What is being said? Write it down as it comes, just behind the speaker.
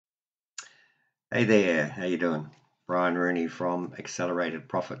Hey there, how you doing? Brian Rooney from Accelerated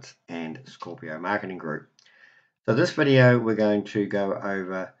Profits and Scorpio Marketing Group. So this video we're going to go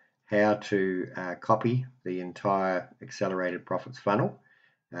over how to copy the entire Accelerated Profits funnel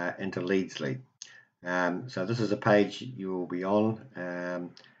into LeadsLeap. So this is a page you will be on.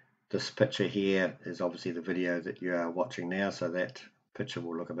 This picture here is obviously the video that you are watching now, so that picture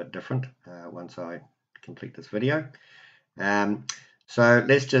will look a bit different once I complete this video. So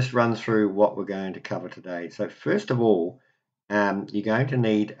let's just run through what we're going to cover today. So first of all, you're going to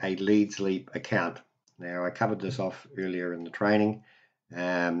need a LeadsLeap account. Now I covered this off earlier in the training,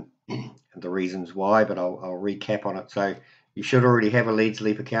 and the reasons why, but I'll recap on it. So you should already have a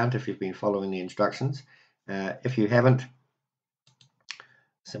LeadsLeap account if you've been following the instructions. If you haven't,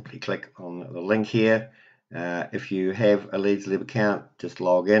 simply click on the link here. If you have a LeadsLeap account, just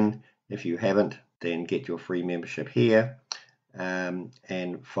log in. If you haven't, then get your free membership here.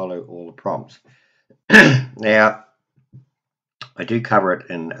 And follow all the prompts. Now, I do cover it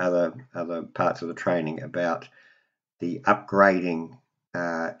in other parts of the training about the upgrading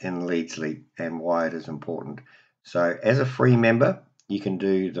in LeadsLeap and why it is important. So as a free member, you can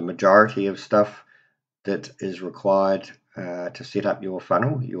do the majority of stuff that is required to set up your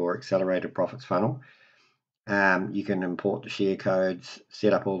funnel, your Accelerated Profits funnel. You can import the share codes,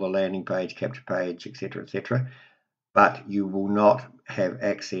 set up all the landing page, capture page, etc., etc. But you will not have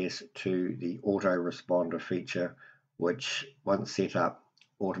access to the autoresponder feature, which once set up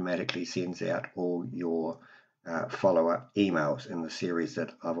automatically sends out all your follow-up emails in the series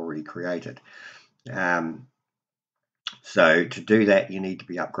that I've already created. So to do that, you need to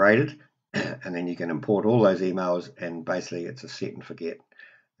be upgraded, and then you can import all those emails, and basically it's a set and forget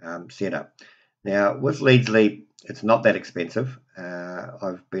setup. Now with LeadsLeap, it's not that expensive.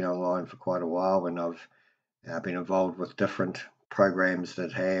 I've been online for quite a while, and I've been involved with different programs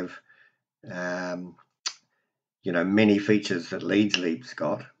that have, many features that LeadsLeap's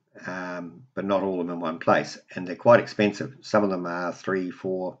got, but not all of them in one place, and they're quite expensive. Some of them are 3,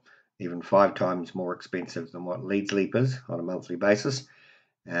 4, even 5 times more expensive than what LeadsLeap is on a monthly basis.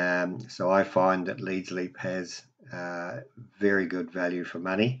 So I find that LeadsLeap has very good value for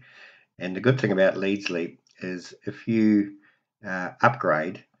money, and the good thing about LeadsLeap is if you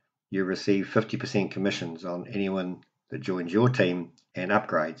upgrade, you receive 50% commissions on anyone that joins your team and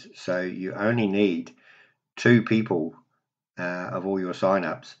upgrades. So you only need 2 people of all your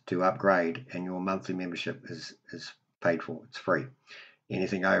signups to upgrade, and your monthly membership is paid for. It's free.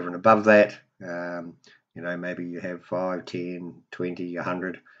 Anything over and above that, maybe you have 5, 10, 20,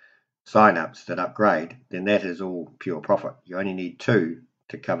 100 signups that upgrade, then that is all pure profit. You only need 2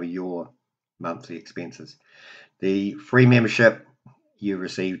 to cover your monthly expenses. The free membership, you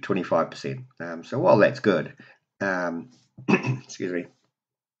receive 25%. So while that's good, excuse me,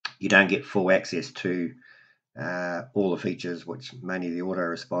 you don't get full access to all the features, which mainly the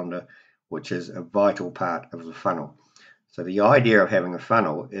autoresponder, which is a vital part of the funnel. So the idea of having a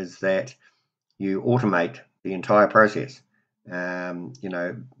funnel is that you automate the entire process. Being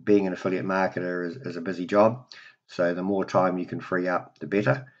an affiliate marketer is a busy job, so the more time you can free up, the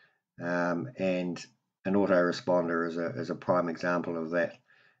better. And an autoresponder is a prime example of that.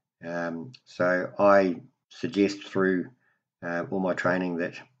 So I suggest through all my training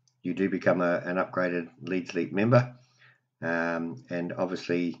that you do become an upgraded LeadsLeap member. And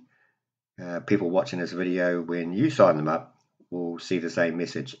obviously people watching this video, when you sign them up, will see the same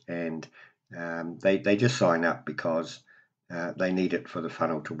message, and they just sign up because they need it for the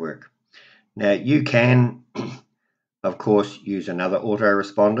funnel to work. Now you can, of course, use another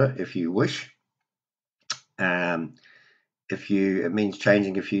autoresponder if you wish. It means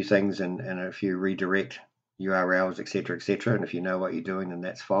changing a few things and a few redirect URLs, etc., and if you know what you're doing, then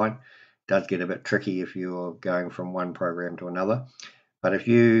that's fine. It does get a bit tricky if you're going from one program to another, but if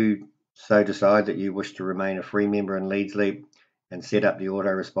you so decide that you wish to remain a free member in LeadsLeap and set up the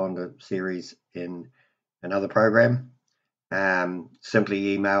autoresponder series in another program,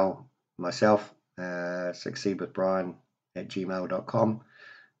 simply email myself, succeedwithbrian@gmail.com,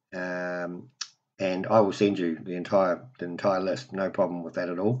 and I will send you the entire list. No problem with that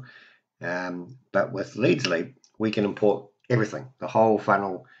at all. But with LeadsLeap, we can import everything, the whole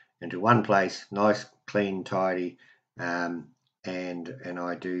funnel, into one place, nice, clean, tidy, and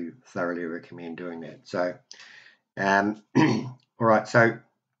I do thoroughly recommend doing that. So, all right, so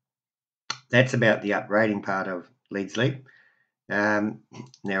that's about the upgrading part of LeadsLeap.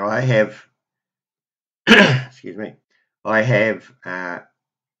 Now I have, excuse me, I have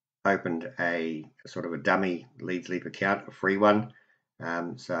opened a sort of a dummy LeadsLeap account, a free one.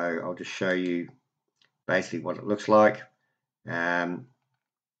 So I'll just show you basically what it looks like.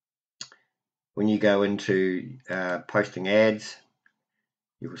 when you go into posting ads,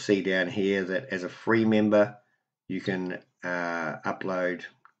 you will see down here that as a free member, you can upload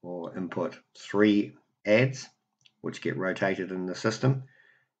or input 3 ads, which get rotated in the system.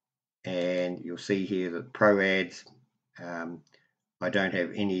 And you'll see here that pro ads, I don't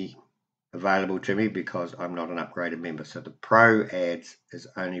have any available to me because I'm not an upgraded member. So the pro ads is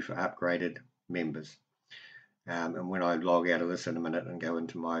only for upgraded members. And when I log out of this in a minute and go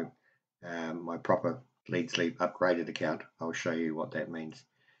into my my proper LeadsLeap upgraded account, I'll show you what that means.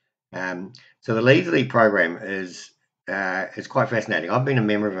 So the LeadsLeap program is quite fascinating. I've been a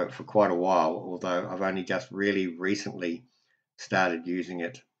member of it for quite a while, although I've only just really recently started using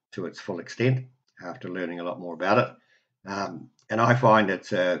it to its full extent after learning a lot more about it. And I find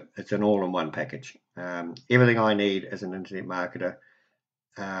it's an all-in-one package. Everything I need as an internet marketer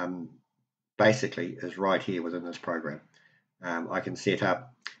basically is right here within this program. I can set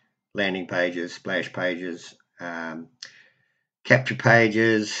up landing pages, splash pages, capture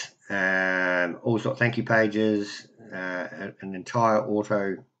pages, all sorts of thank you pages, an entire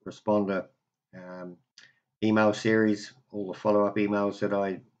autoresponder email series, all the follow-up emails that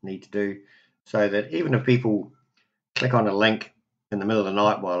I need to do, so that even if people click on a link in the middle of the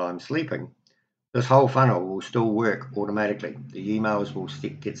night while I'm sleeping, this whole funnel will still work automatically. The emails will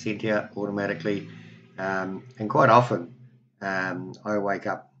get sent out automatically, and quite often I wake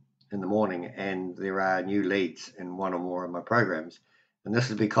up in the morning and there are new leads in one or more of my programs, and this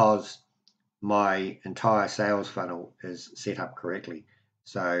is because my entire sales funnel is set up correctly.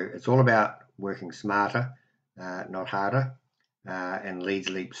 So it's all about working smarter, not harder, and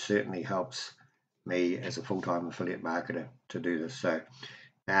LeadsLeap certainly helps me as a full-time affiliate marketer to do this. So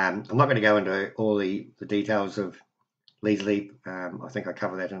I'm not going to go into all the details of LeadsLeap. I think I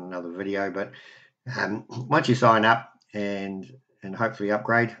cover that in another video, but once you sign up and hopefully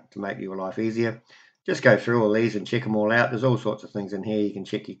upgrade to make your life easier, just go through all these and check them all out. There's all sorts of things in here. You can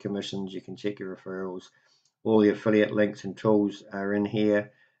check your commissions, you can check your referrals, all the affiliate links and tools are in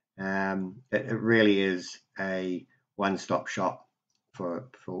here. It really is a one-stop shop for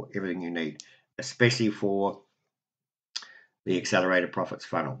everything you need, especially for the accelerated profits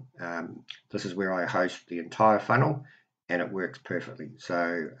funnel. This is where I host the entire funnel and it works perfectly.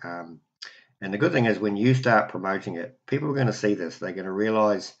 So, and the good thing is when you start promoting it, people are going to see this. They're going to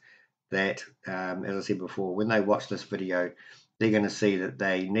realize that, as I said before, when they watch this video, they're going to see that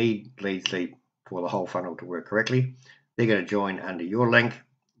they need LeadsLeap for the whole funnel to work correctly. They're going to join under your link.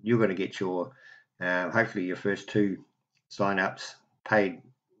 You're going to get your, hopefully your first 2 sign-ups, paid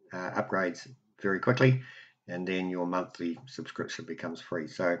upgrades very quickly, and then your monthly subscription becomes free.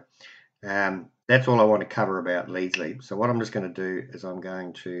 So that's all I want to cover about LeadsLeap. So what I'm just going to do is I'm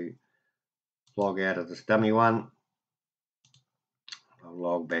going to log out of this dummy one. I'll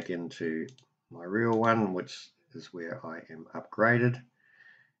log back into my real one, which is where I am upgraded.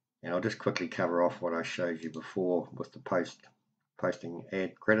 And I'll just quickly cover off what I showed you before with the posting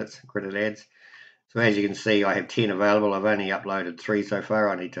ad credits, credit ads. So as you can see, I have 10 available. I've only uploaded 3 so far.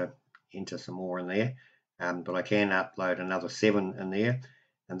 I need to enter some more in there, but I can upload another 7 in there.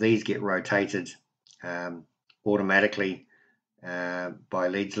 And these get rotated automatically by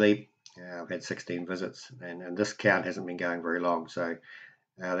LeadsLeap. I've had 16 visits, and this count hasn't been going very long, so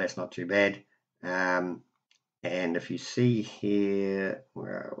that's not too bad. And if you see here,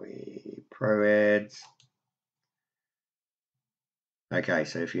 where are we? Pro ads. Okay,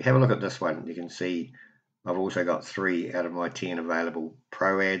 so if you have a look at this one, you can see I've also got 3 out of my 10 available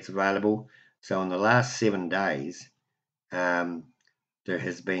pro ads available. So in the last 7 days, there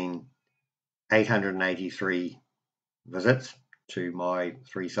has been 883 visits to my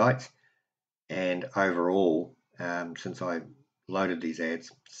 3 sites, and overall, since I loaded these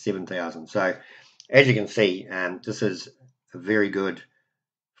ads, 7,000. So as you can see, this is a very good,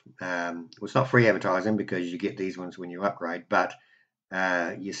 well, it's not free advertising because you get these ones when you upgrade, but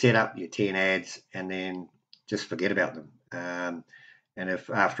you set up your 10 ads and then just forget about them. And if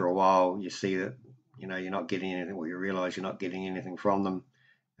after a while you see that you're not getting anything, or you realize you're not getting anything from them,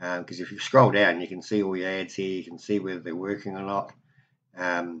 because if you scroll down, you can see all your ads here. You can see whether they're working or not,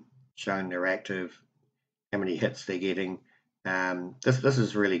 showing they're active, how many hits they're getting. This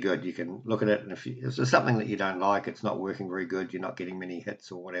is really good. You can look at it, and if there's something that you don't like, it's not working very good, you're not getting many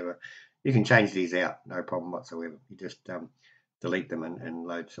hits or whatever, you can change these out, no problem whatsoever. You just delete them and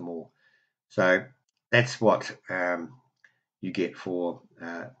load some more. So that's what you get for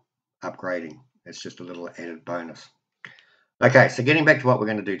upgrading. It's just a little added bonus. Okay, so getting back to what we're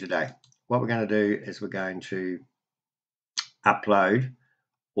going to do today. What we're going to do is we're going to upload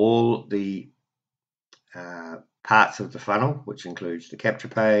all the parts of the funnel, which includes the capture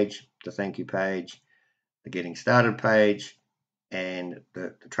page, the thank you page, the getting started page, and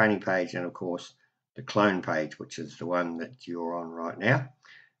the training page, and of course the clone page, which is the one that you're on right now.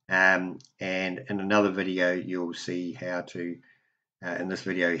 And in another video you'll see how to, in this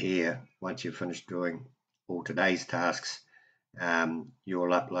video here, once you've finished doing all today's tasks, you'll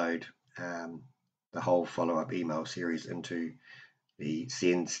upload the whole follow-up email series into the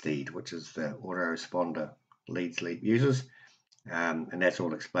SendSteed, which is the autoresponder LeadsLeap uses, and that's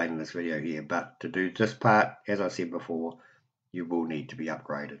all explained in this video here. But to do this part, as I said before, you will need to be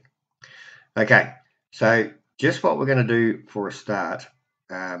upgraded. Okay, so just what we're going to do for a start,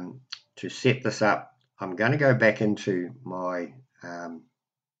 to set this up, I'm going to go back into my, I'm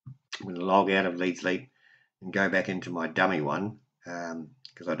going to log out of LeadsLeap and go back into my dummy one,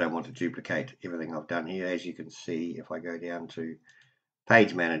 because I don't want to duplicate everything I've done here. As you can see, if I go down to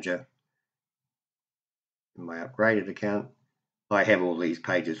Page Manager in my upgraded account, I have all these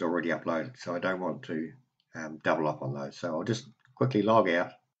pages already uploaded, so I don't want to double up on those. So I'll just quickly log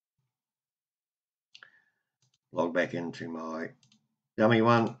out, log back into my dummy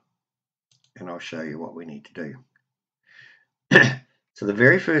one, and I'll show you what we need to do. So the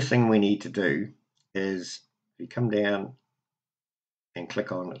very first thing we need to do is you come down and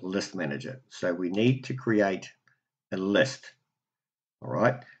click on List Manager. So we need to create a list. All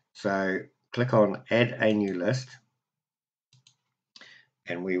right, so click on Add a New List,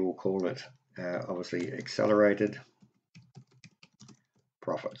 and we will call it obviously Accelerated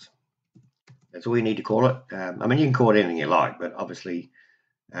Profits. That's all you need to call it. I mean, you can call it anything you like, but obviously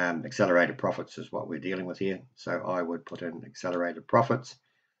Accelerated Profits is what we're dealing with here. So I would put in Accelerated Profits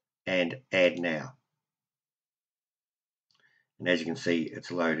and Add Now. And as you can see, it's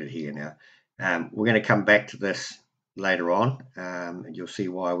loaded here now. We're going to come back to this later on, and you'll see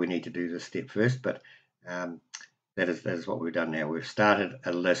why we need to do this step first, but that is what we've done now. We've started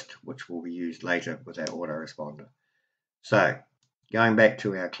a list which will be used later with our autoresponder. So going back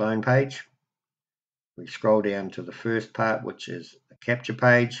to our clone page, we scroll down to the first part, which is the capture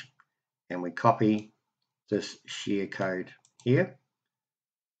page, and we copy this share code here.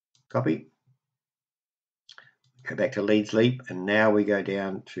 Copy. Go back to LeadsLeap, and now we go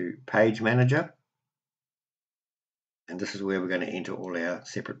down to Page Manager, and this is where we're going to enter all our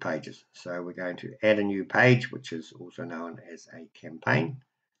separate pages. So we're going to add a new page, which is also known as a campaign.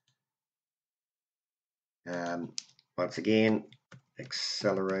 Once again,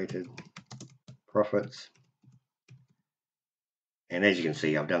 Accelerated Profits, and as you can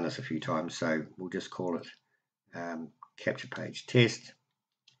see, I've done this a few times, so we'll just call it Capture Page Test,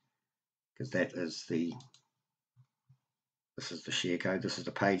 because that is this is the share code. This is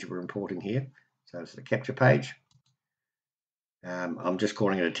the page we're importing here. So it's the capture page. I'm just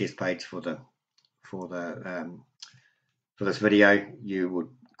calling it a test page for this video. You would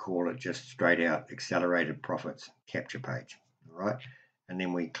call it just straight out Accelerated Profits Capture Page. All right, and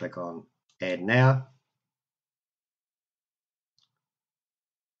then we click on Add Now.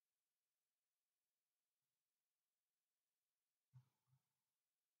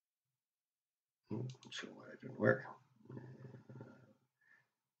 I'm sure why that didn't work.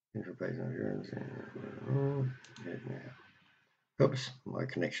 Oops, my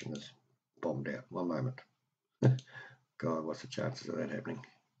connection is bombed out. One moment. God, what's the chances of that happening?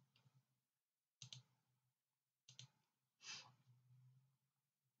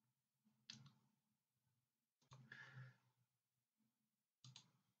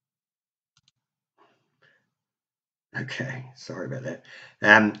 Okay, sorry about that.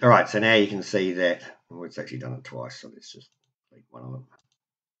 All right, so now you can see that it's actually done it twice, so let's just delete one of them.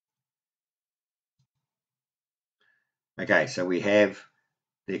 Okay, so we have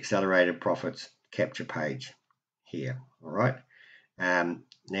the Accelerated Profits capture page here. All right.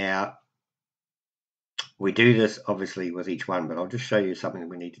 Now we do this obviously with each one, but I'll just show you something that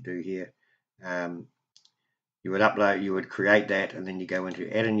we need to do here. You would create that, and then you go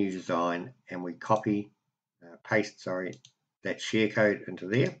into Add a New Design, and we paste that share code into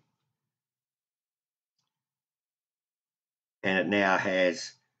there, and it now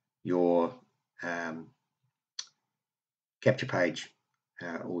has your capture page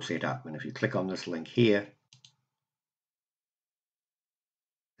all set up. And if you click on this link here,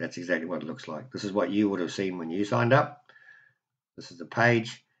 that's exactly what it looks like. This is what you would have seen when you signed up. This is the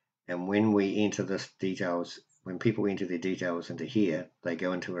page, and when we enter when people enter their details into here, they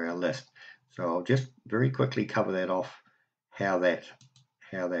go into our list. So I'll just very quickly cover that off, how that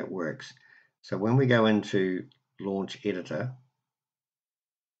works. So when we go into Launch Editor,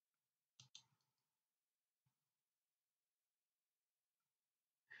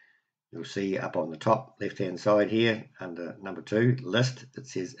 you'll see up on the top left hand side here under number 2, list, it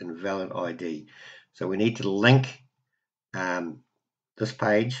says invalid ID. So we need to link this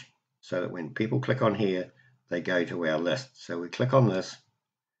page so that when people click on here, they go to our list. So we click on this,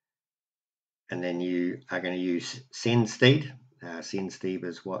 and then you are going to use send Steve. Send Steve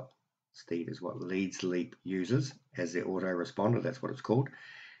is what LeadsLeap uses as their autoresponder. That's what it's called.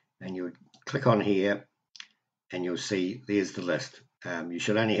 And you would click on here, and you'll see there's the list. You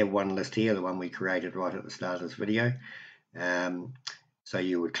should only have one list here, the one we created right at the start of this video. So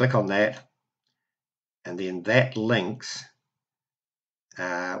you would click on that, and then that links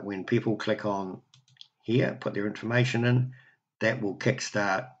when people click on here, put their information in, that will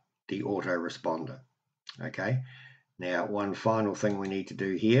kickstart the autoresponder. Okay, now one final thing we need to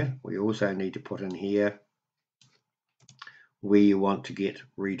do here, we also need to put in here where you want to get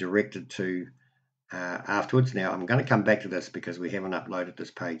redirected to afterwards. Now I'm going to come back to this because we haven't uploaded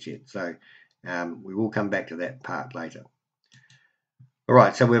this page yet, so we will come back to that part later. All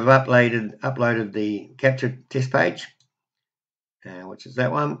right, so we've uploaded the capture test page, which is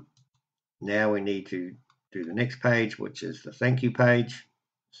that one. Now we need to do the next page, which is the thank you page.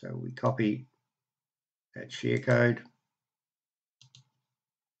 So we copy that share code.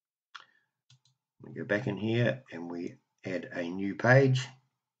 We go back in here and we add a new page.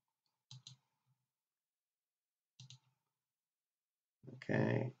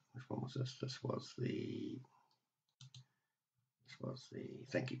 Okay, which one was this? This was the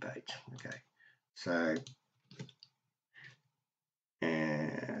thank you page. Okay, so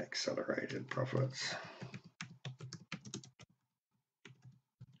accelerated profits.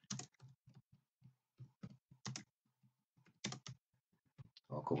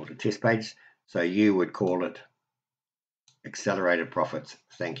 I'll call it a test page. So you would call it accelerated profits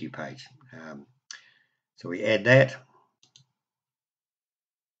thank you page. So we add that.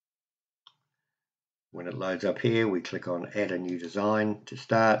 When it loads up here, we click on add a new design to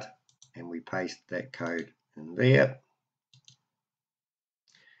start, and we paste that code in there.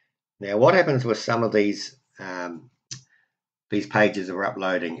 Now what happens with some of these pages that we're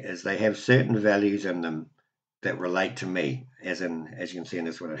uploading is they have certain values in them that relate to me, as you can see in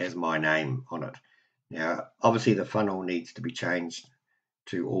this one, it has my name on it. Now obviously the funnel needs to be changed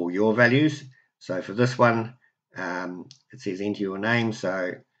to all your values. So for this one, it says enter your name,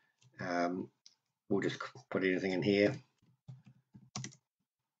 so we'll just put anything in here.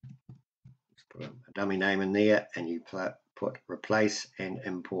 Just put a dummy name in there, and you put replace and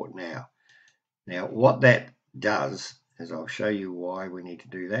import now. Now what that does is, I'll show you why we need to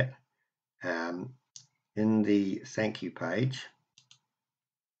do that. In the thank you page,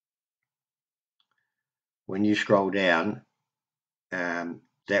 when you scroll down,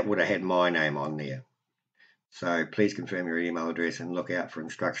 that would have had my name on there. So please confirm your email address and look out for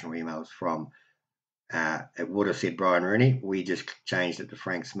instructional emails from, it would have said Brian Rooney. We just changed it to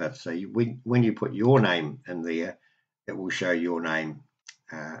Frank Smith. So when you put your name in there, it will show your name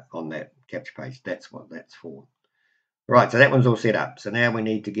on that capture page. That's what that's for. Right, so that one's all set up. So now we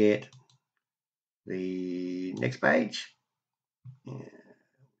need to get the next page.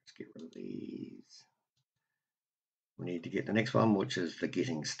 Let's get rid of these. We need to get the next one, which is the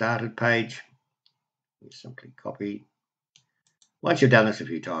getting started page. You simply copy. Once you've done this a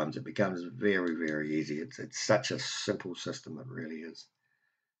few times, it becomes very, very easy. It's such a simple system, it really is.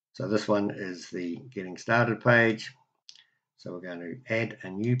 So this one is the getting started page. So we're going to add a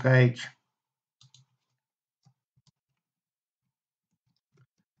new page.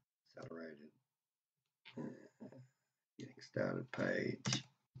 Accelerated getting started page.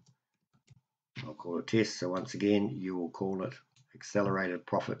 I'll call it test. So once again, you will call it accelerated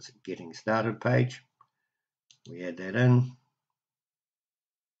profits getting started page. We add that in.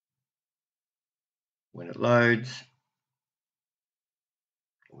 When it loads,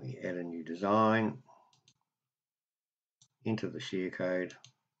 we add a new design, enter the share code,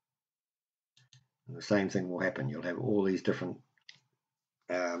 and the same thing will happen. You'll have all these different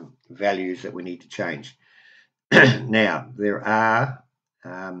values that we need to change. Now, there are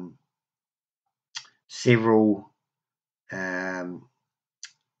several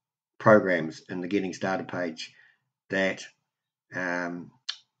programs in the getting started page that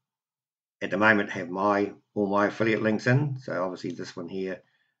at the moment have all my affiliate links in. So obviously this one here,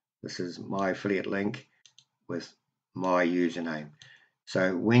 this is my affiliate link with my username.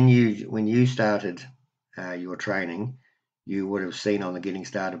 So when you started your training, you would have seen on the getting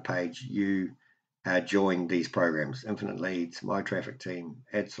started page you joined these programs: Infinite Leads, My Traffic Team,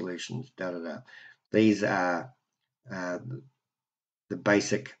 Ad Solutions, These are the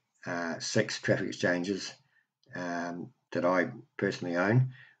basic 6 traffic exchanges that I personally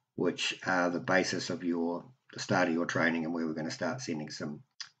own. which are the basis of the start of your training and where we're going to start sending some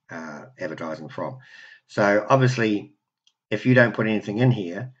advertising from. So obviously, if you don't put anything in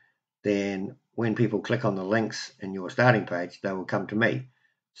here, then when people click on the links in your starting page, they will come to me.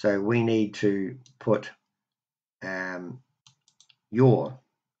 So we need to put your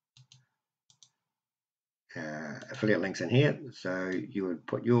affiliate links in here. So you would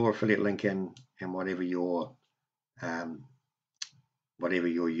put your affiliate link in and whatever your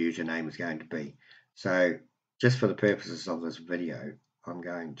username is going to be. So just for the purposes of this video, I'm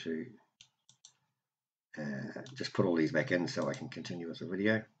going to just put all these back in so I can continue with the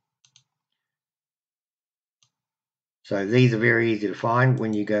video. So these are very easy to find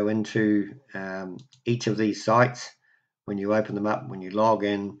when you go into each of these sites. When you open them up, when you log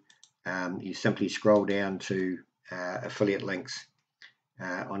in, you simply scroll down to affiliate links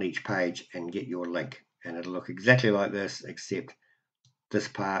on each page and get your link, and it'll look exactly like this, except this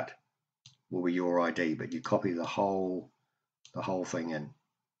part will be your ID, but you copy the whole thing in.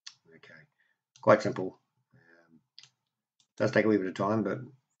 Okay, quite simple. Does take a wee bit of time, but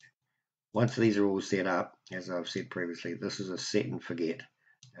once these are all set up, as I've said previously, this is a set and forget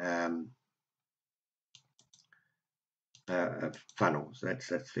funnel. So that's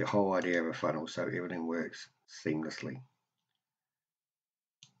the whole idea of a funnel, so everything works seamlessly.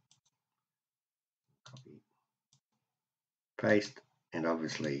 Copy, paste, and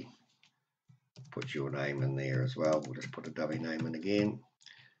obviously put your name in there as well. We'll just put a dummy name in again.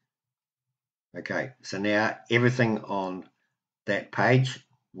 Okay, so now everything on that page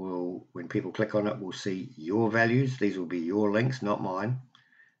will, when people click on it, will see your values. These will be your links, not mine,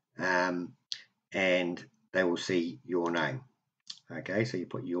 and they will see your name. Okay, so you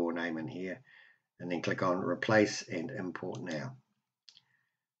put your name in here and then click on replace and import now.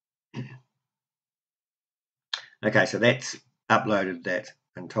 Okay, so that's uploaded that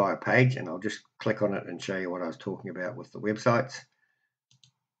entire page, and I'll just click on it and show you what I was talking about with the websites.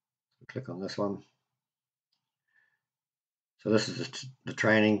 Click on this one. So this is the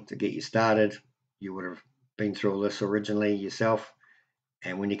training to get you started. You would have been through all this originally yourself,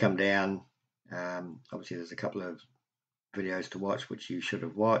 and when you come down, obviously there's a couple of videos to watch which you should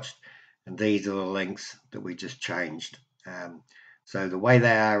have watched, and these are the links that we just changed. So the way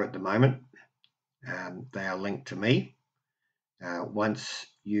they are at the moment, they are linked to me. Once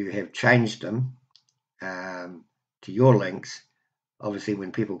you have changed them to your links, obviously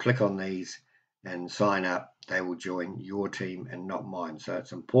when people click on these and sign up, they will join your team and not mine. So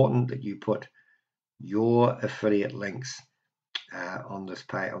it's important that you put your affiliate links on this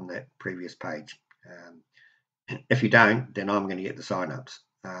page, on that previous page. If you don't, then I'm going to get the sign-ups,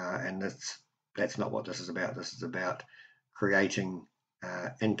 and that's not what this is about. This is about creating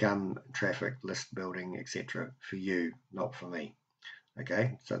income, traffic, list building, etc. for you, not for me.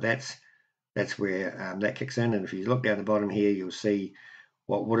 Okay, so that's where that kicks in. And if you look down the bottom here, you'll see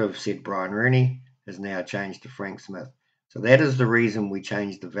what would have said Brian Rooney has now changed to Frank Smith. So that is the reason we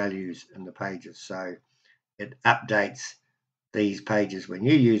changed the values in the pages. So it updates these pages when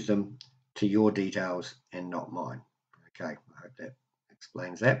you use them to your details and not mine. Okay, I hope that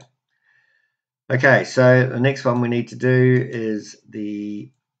explains that. Okay, so the next one we need to do is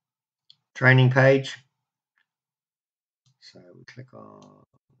the training page. So we click on,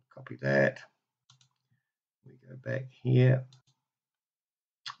 copy that. We go back here,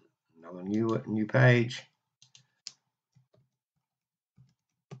 another new page.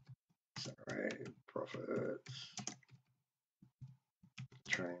 Sorry, profits,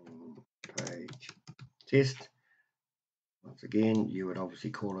 training page, test. Once again, you would obviously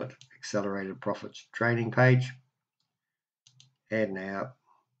call it accelerated profits training page. Add now.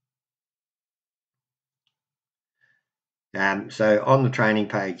 So on the training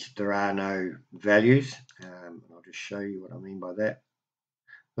page, there are no values. I'll just show you what I mean by that.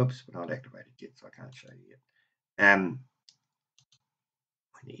 Oops, we're not activated yet, so I can't show you yet.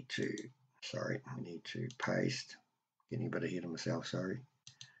 We need to paste. Getting a bit ahead of myself, sorry.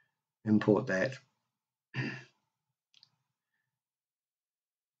 Import that.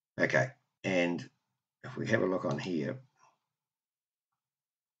 Okay, and if we have a look on here,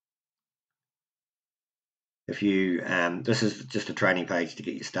 if you this is just a training page to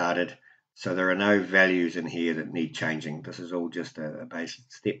get you started, so there are no values in here that need changing. This is all just a basic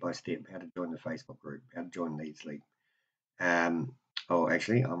step-by-step how to join the Facebook group, how to join LeadsLeap. Oh,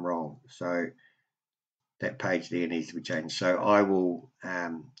 actually, I'm wrong. So that page there needs to be changed. So I will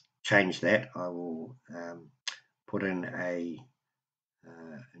change that. I will put in a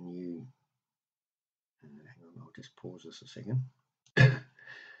new. Hang on, I'll just pause this a second.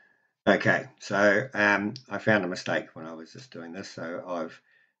 Okay, so I found a mistake when I was just doing this. So I've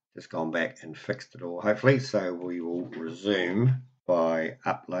just gone back and fixed it all, hopefully. So we will resume by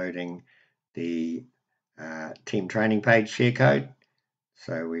uploading the team training page share code.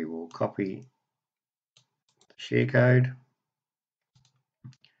 So we will copy the share code,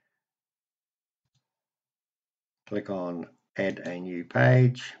 click on add a new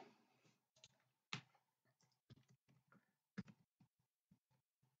page.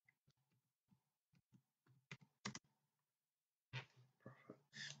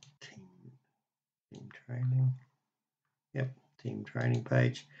 Team training. Yep, team training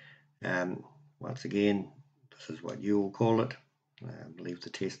page. Once again, this is what you will call it. Leave the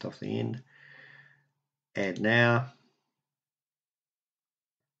test off the end. Add now.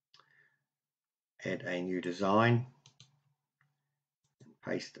 Add a new design.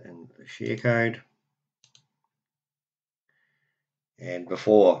 Paste in the share code. And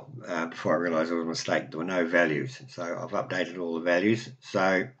before I realized it was a mistake, there were no values. So I've updated all the values.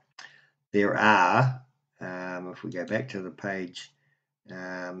 So there are, if we go back to the page,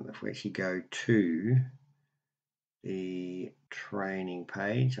 if we actually go to the training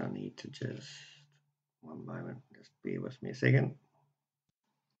page, I need to just, one moment, just bear with me a second.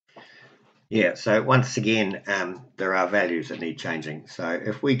 Yeah, so once again, there are values that need changing. So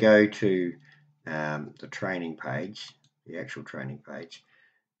if we go to the training page, the actual training page,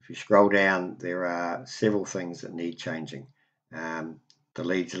 if you scroll down, there are several things that need changing. The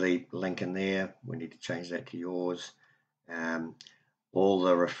LeadsLeap link in there, we need to change that to yours. All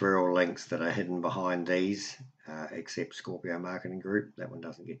the referral links that are hidden behind these, except Scorpio Marketing Group, that one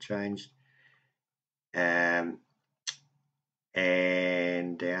doesn't get changed. And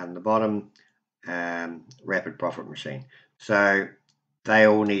down the bottom, Rapid Profit Machine. So they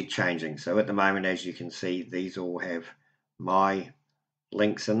all need changing. So at the moment, as you can see, these all have my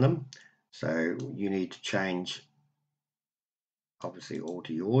links in them. So you need to change, obviously, all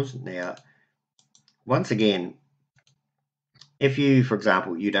to yours. Now, once again, if you, for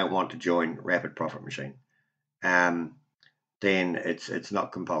example, you don't want to join Rapid Profit Machine, then it's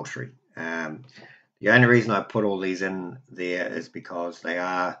not compulsory. The only reason I put all these in there is because they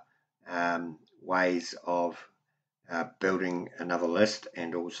are ways of building another list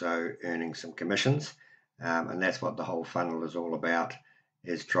and also earning some commissions. And that's what the whole funnel is all about,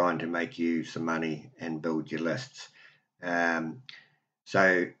 is trying to make you some money and build your lists.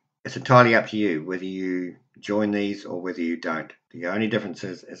 So it's entirely up to you whether you join these or whether you don't. The only difference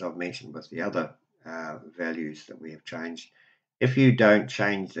is, as I've mentioned with the other values that we have changed, if you don't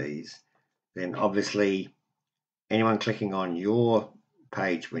change these, then obviously anyone clicking on your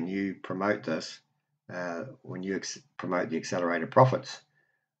page when you promote this, when you promote the Accelerated Profits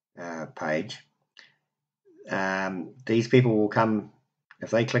page, these people will come, if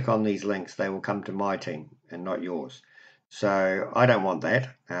they click on these links, they will come to my team and not yours. So I don't want that.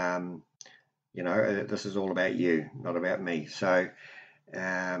 This is all about you, not about me. So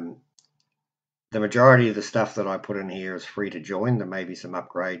the majority of the stuff that I put in here is free to join. There may be some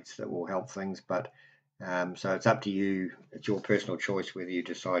upgrades that will help things, but so it's up to you. It's your personal choice whether you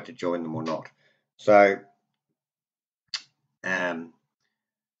decide to join them or not. So same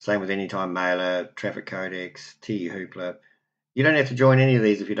with Anytime Mailer, Traffic Codex, TE Hoopla. You don't have to join any of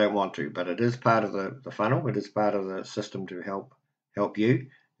these if you don't want to, but it is part of the funnel. It is part of the system to help you.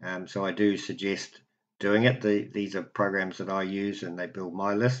 So I do suggest doing it. These are programs that I use and they build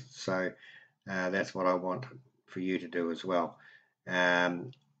my list. So that's what I want for you to do as well.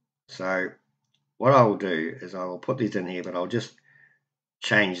 So what I will do is I will put these in here, but I'll just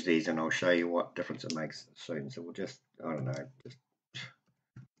change these and I'll show you what difference it makes soon. So we'll just, I don't know,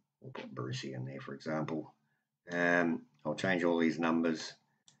 we'll put Brucey in there, for example. I'll change all these numbers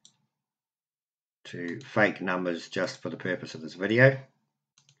to fake numbers just for the purpose of this video.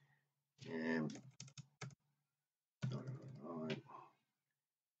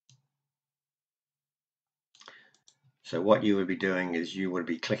 So what you would be doing is you would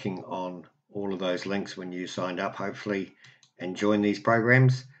be clicking on all of those links when you signed up, hopefully, and join these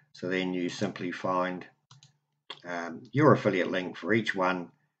programs. So then you simply find your affiliate link for each one,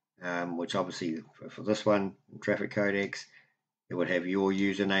 which obviously for this one, Traffic Codex, it would have your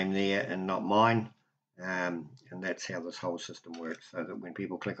username there and not mine. And that's how this whole system works, so that when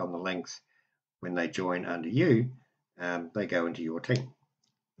people click on the links, when they join under you, they go into your team.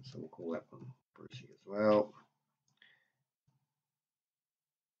 So we'll call that one Brucey as well.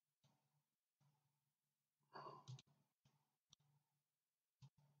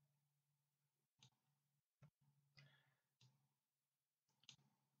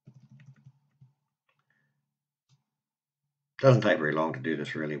 Doesn't take very long to do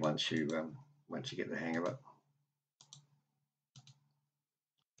this, really, once you get the hang of it.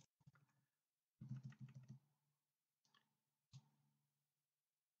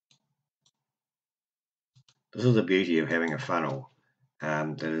 This is the beauty of having a funnel.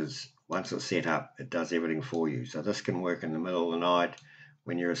 That is, once it's set up, it does everything for you. So this can work in the middle of the night,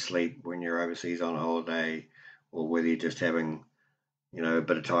 when you're asleep, when you're overseas on a holiday, or whether you're just having, a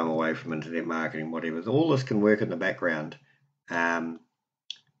bit of time away from internet marketing, whatever. All this can work in the background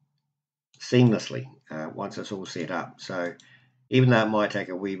seamlessly once it's all set up. So even though it might take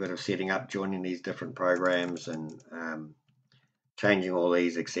a wee bit of setting up, joining these different programs and changing all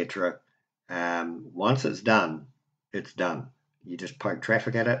these, etc., once it's done, it's done. You just poke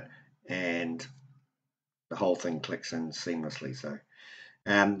traffic at it and the whole thing clicks in seamlessly. So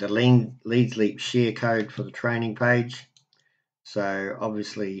the LeadsLeap share code for the training page. So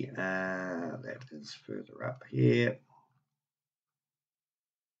obviously that is further up here.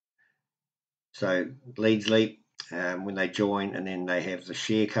 So LeadsLeap, when they join, and then they have the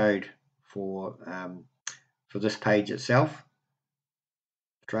share code for this page itself,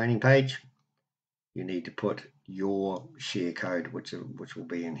 the training page. You need to put your share code, which will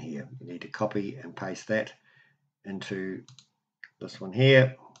be in here. You need to copy and paste that into this one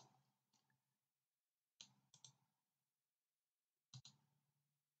here.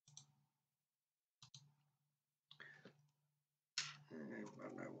 I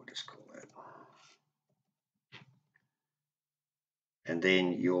don't know, we'll just call that. And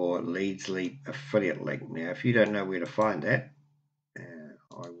then your LeadsLeap affiliate link. Now, if you don't know where to find that,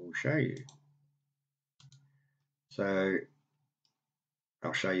 I will show you. So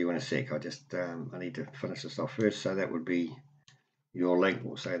I'll show you in a sec. I need to finish this off first. So that would be your link.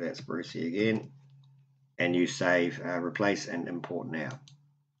 We'll say that's Brucey again. And you save, replace and import now.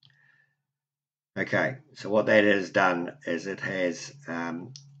 Okay, so what that has done is it has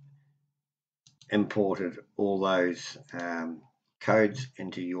imported all those codes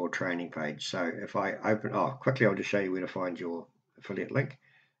into your training page. So if I open, quickly I'll just show you where to find your affiliate link.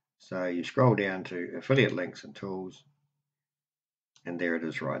 So you scroll down to affiliate links and tools, and there it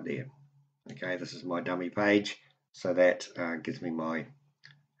is right there. Okay, this is my dummy page. So that gives me my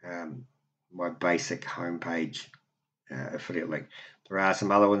my basic homepage affiliate link. There are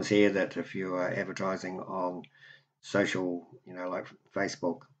some other ones here that if you are advertising on social, like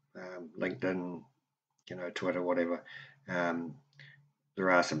Facebook, LinkedIn, Twitter, whatever, there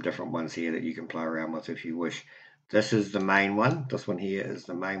are some different ones here that you can play around with if you wish. This is the main one. This one here is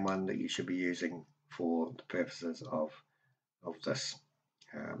the main one that you should be using for the purposes of this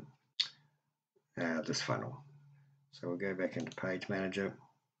this funnel. So we'll go back into Page Manager.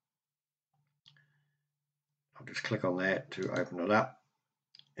 I'll just click on that to open it up,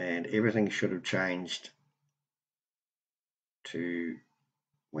 and everything should have changed to,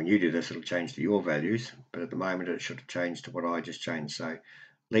 when you do this, it'll change to your values, but at the moment it should have changed to what I just changed. So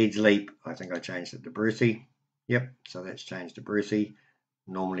LeadsLeap, I think I changed it to Brucey. Yep, so that's changed to Brucey.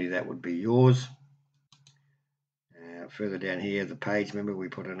 Normally that would be yours. Further down here, the page, remember we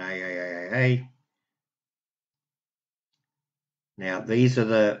put an AAAA. Now these are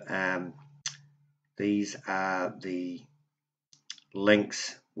the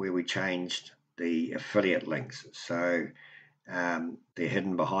links where we changed the affiliate links. So they're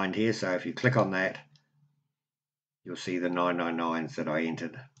hidden behind here. So if you click on that, you'll see the 999s that I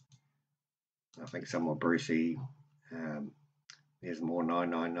entered. I think some were Brucey. There's more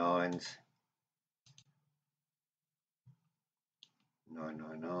 999s.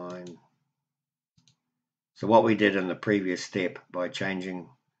 999. So what we did in the previous step by changing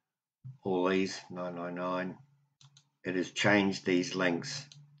all these 999, it has changed these links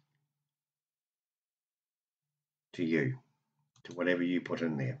to you, to whatever you put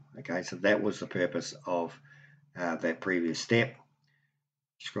in there. Okay, so that was the purpose of that previous step.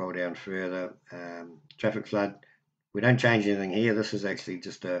 Scroll down further, traffic flood. We don't change anything here. This is actually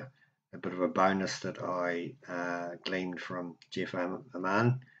just a bit of a bonus that I gleaned from Jeff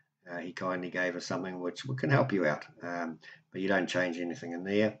Aman. He kindly gave us something which can help you out, but you don't change anything in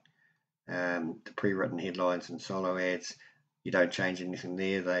there. The pre-written headlines and solo ads, you don't change anything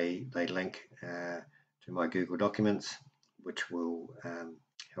there. They link to my Google Documents, which will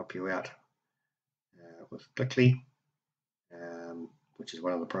help you out with Clickly, which is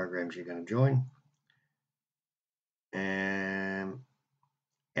one of the programs you're going to join. And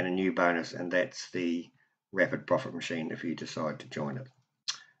a new bonus, and that's the Rapid Profit Machine if you decide to join it.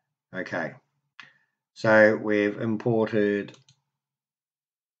 Okay, so we've imported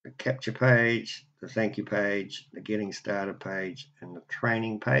the capture page, the thank you page, the getting started page, and the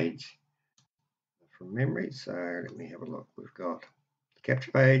training page from memory. So let me have a look. We've got the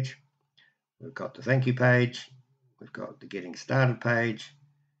capture page, we've got the thank you page, we've got the getting started page,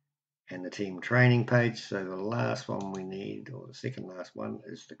 and the team training page. So the last one we need, or the second last one,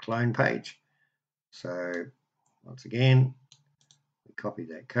 is the clone page. So once again, we copy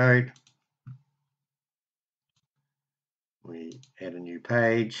that code, we add a new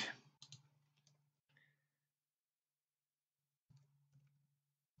page,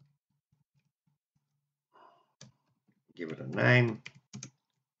 give it a name,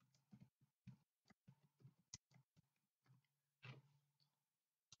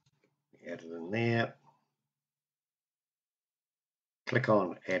 add it in there, click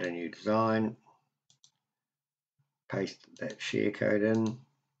on add a new design, paste that share code in,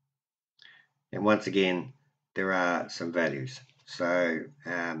 and once again there are some values. So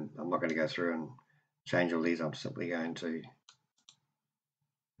I'm not going to go through and change all these. I'm simply going to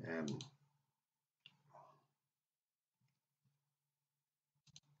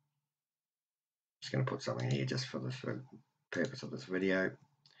just going to put something here just for the purpose of this video.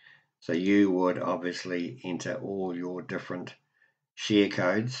 So you would obviously enter all your different share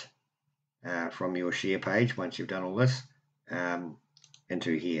codes from your share page once you've done all this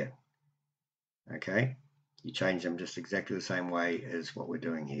into here. Okay, you change them just exactly the same way as what we're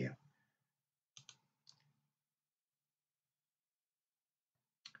doing here.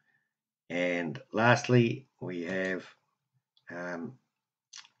 And lastly, we have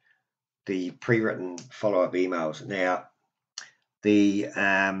the pre-written follow-up emails. Now,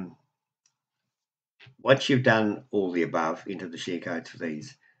 once you've done all the above, enter the share codes for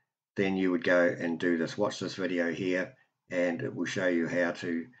these, then you would go and do this. Watch this video here, and it will show you how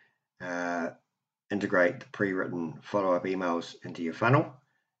to integrate the pre-written follow-up emails into your funnel,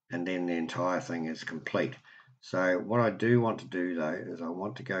 and then the entire thing is complete. So what I do want to do though is I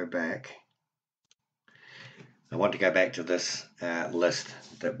want to go back to this list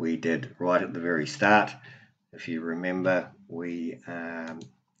that we did right at the very start. If you remember, we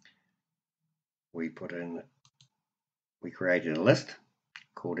created a list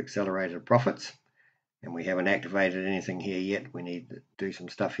called Accelerated Profits, and we haven't activated anything here yet. We need to do some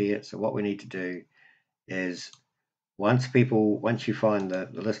stuff here. So what we need to do is once you find the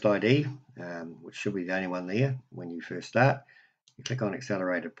list ID, which should be the only one there when you first start, you click on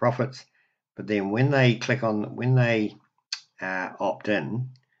Accelerated Profits. But then when they opt in,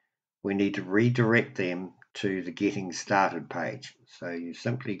 we need to redirect them to the Getting Started page. So you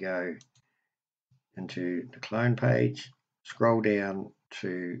simply go into the clone page, scroll down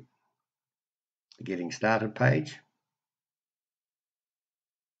to the Getting Started page,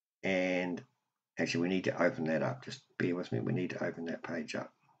 and actually we need to open that up. Just bear with me, we need to open that page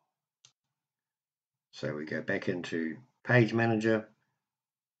up. So we go back into Page Manager,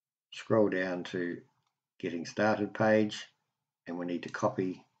 scroll down to Getting Started page, and we need to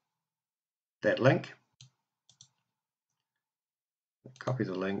copy that link. Copy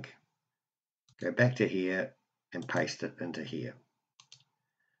the link, go back to here and paste it into here.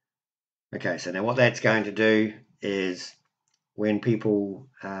 Okay, so now what that's going to do is when people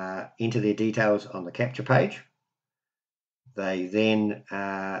enter their details on the capture page, they then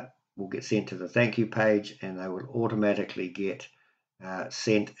will get sent to the thank you page, and they will automatically get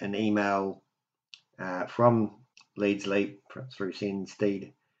sent an email from LeadsLeap through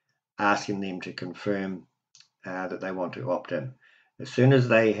SendSteed asking them to confirm that they want to opt in. As soon as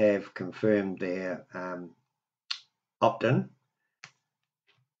they have confirmed their opt-in,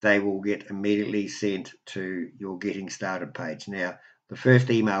 they will get immediately sent to your Getting Started page. Now, the first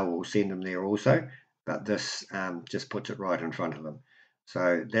email will send them there also, but this just puts it right in front of them.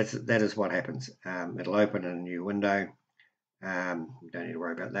 So that is what happens. It'll open in a new window. You don't need to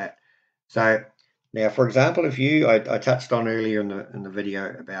worry about that. So now, for example, if I touched on earlier in the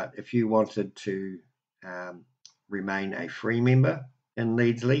video about if you wanted to remain a free member in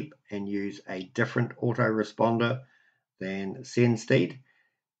LeadsLeap and use a different autoresponder than SendSteed,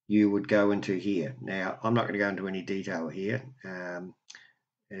 you would go into here. Now, I'm not going to go into any detail here.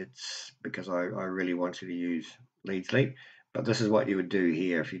 It's because I really want you to use LeadsLeap, but this is what you would do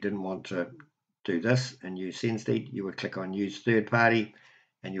here. If you didn't want to do this and use SendSteed, you would click on Use Third Party,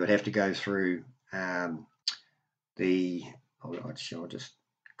 and you would have to go through I'll just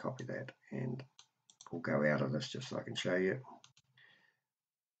copy that and we'll go out of this just so I can show you.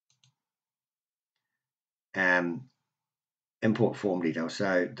 Import form details.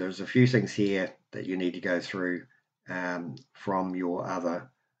 So there's a few things here that you need to go through from your other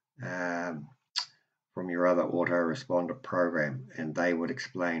autoresponder program, and they would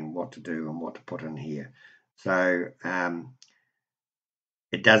explain what to do and what to put in here. So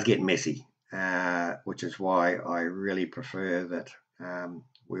it does get messy, which is why I really prefer that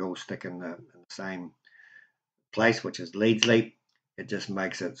we all stick in the same place, which is LeadsLeap. It just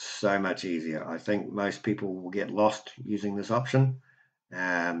makes it so much easier. I think most people will get lost using this option,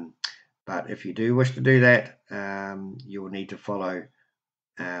 but but if you do wish to do that, you will need to follow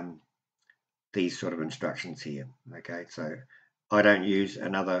these sort of instructions here. Okay, so I don't use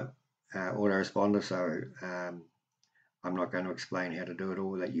another autoresponder, so I'm not going to explain how to do it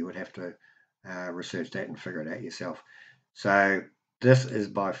all. That you would have to research that and figure it out yourself. So this is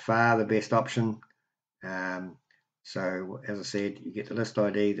by far the best option. So as I said, you get the list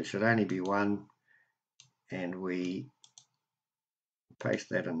ID. There should only be one, and we paste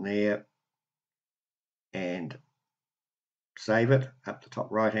that in there and save it up the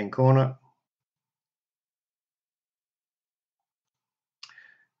top right hand corner.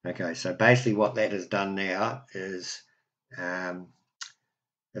 Okay, so basically what that has done now is,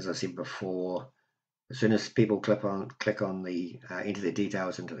 as I said before, as soon as people click on the enter their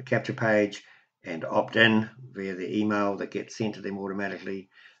details into the capture page and opt in via the email that gets sent to them automatically,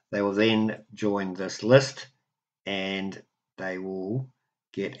 they will then join this list and they will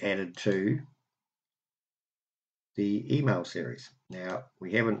get added to the email series. Now,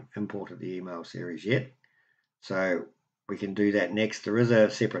 we haven't imported the email series yet, so we can do that next. There is a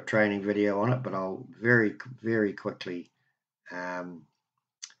separate training video on it, but I'll very, very quickly so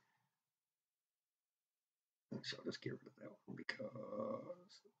I'll just get rid of that one because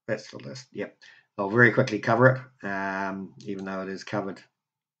that's the list. Yep, I'll very quickly cover it, even though it is covered.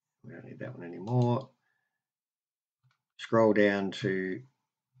 We don't need that one anymore. Scroll down to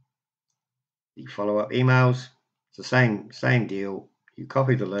the follow-up emails. It's the same deal. You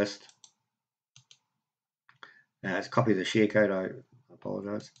copy the list. Let's copy the share code. I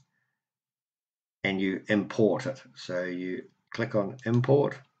apologize. And you import it. So you click on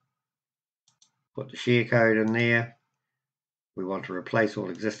import, put the share code in there. We want to replace all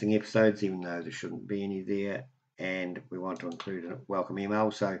existing episodes, even though there shouldn't be any there, and we want to include a welcome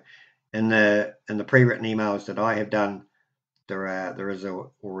email. So in the pre-written emails that I have done, there is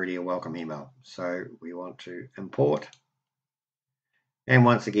already a welcome email. So we want to import, and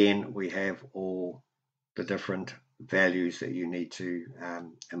once again we have all the different values that you need to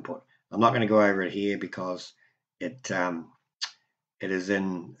input. I'm not going to go over it here because it is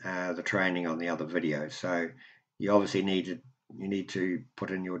in the training on the other video. So you obviously need to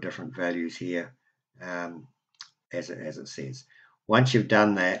put in your different values here as it says. Once you've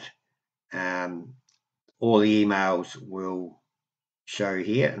done that, all the emails will show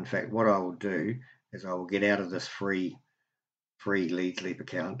here. In fact, what I will do is I will get out of this free LeadsLeap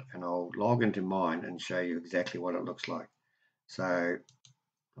account and I'll log into mine and show you exactly what it looks like. So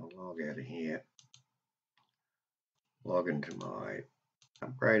I'll log out of here, log into my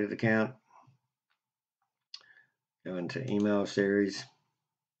upgraded account, go into email series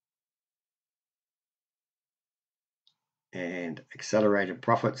and accelerated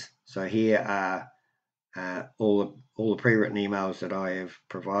profits. So here are all the pre-written emails that I have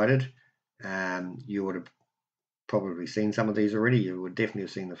provided. You would have probably seen some of these already. You would definitely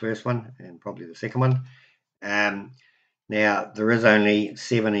have seen the first one and probably the second one. Now there is only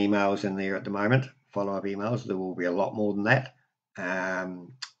 7 emails in there at the moment, follow-up emails. There will be a lot more than that.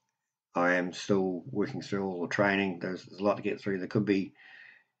 I am still working through all the training. There's a lot to get through. There could be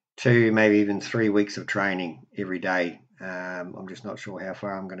 2, maybe even 3 weeks of training every day. I'm just not sure how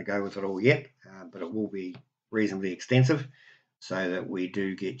far I'm going to go with it all yet, but it will be reasonably extensive so that we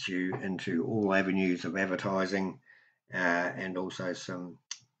do get you into all avenues of advertising and also some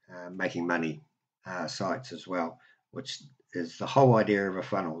making money sites as well, which is the whole idea of a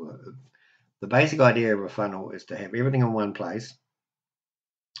funnel. The basic idea of a funnel is to have everything in one place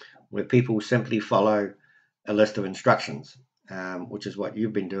where people simply follow a list of instructions, which is what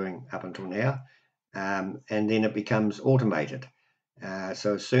you've been doing up until now, and then it becomes automated.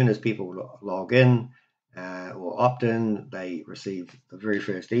 So as soon as people log in or opt in, they receive the very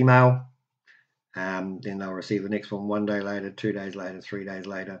first email, then they'll receive the next one 1 day later, 2 days later, 3 days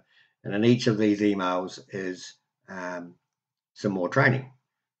later, and in each of these emails is some more training.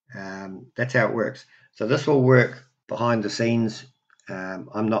 That's how it works. So this will work behind the scenes.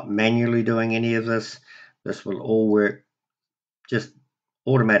 I'm not manually doing any of this. This will all work just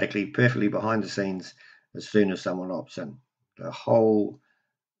automatically, perfectly behind the scenes as soon as someone opts in. The whole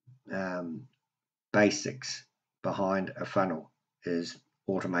basics behind a funnel is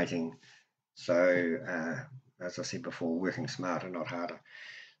automating. So as I said before, working smarter, not harder.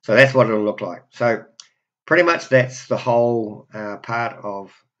 So that's what it'll look like. So pretty much that's the whole part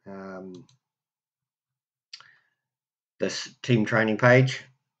of this team training page.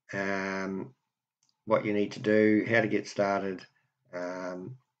 What you need to do, how to get started.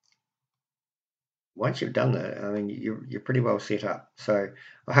 Once you've done that, I mean, you're pretty well set up. So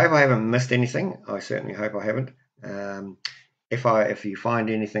I hope I haven't missed anything. I certainly hope I haven't. if you find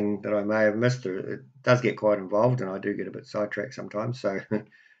anything that I may have missed, it does get quite involved, and I do get a bit sidetracked sometimes. So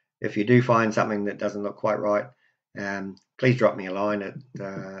if you do find something that doesn't look quite right, please drop me a line at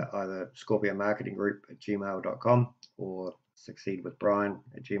either scorpiomarketinggroup@gmail.com or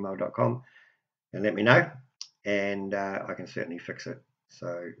succeedwithbrian@gmail.com and let me know, and I can certainly fix it.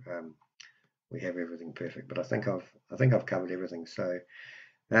 So we have everything perfect. But I think I've covered everything. So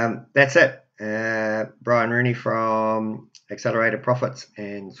that's it. Brian Rooney from Accelerated Profits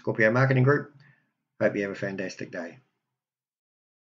and Scorpio Marketing Group. Hope you have a fantastic day.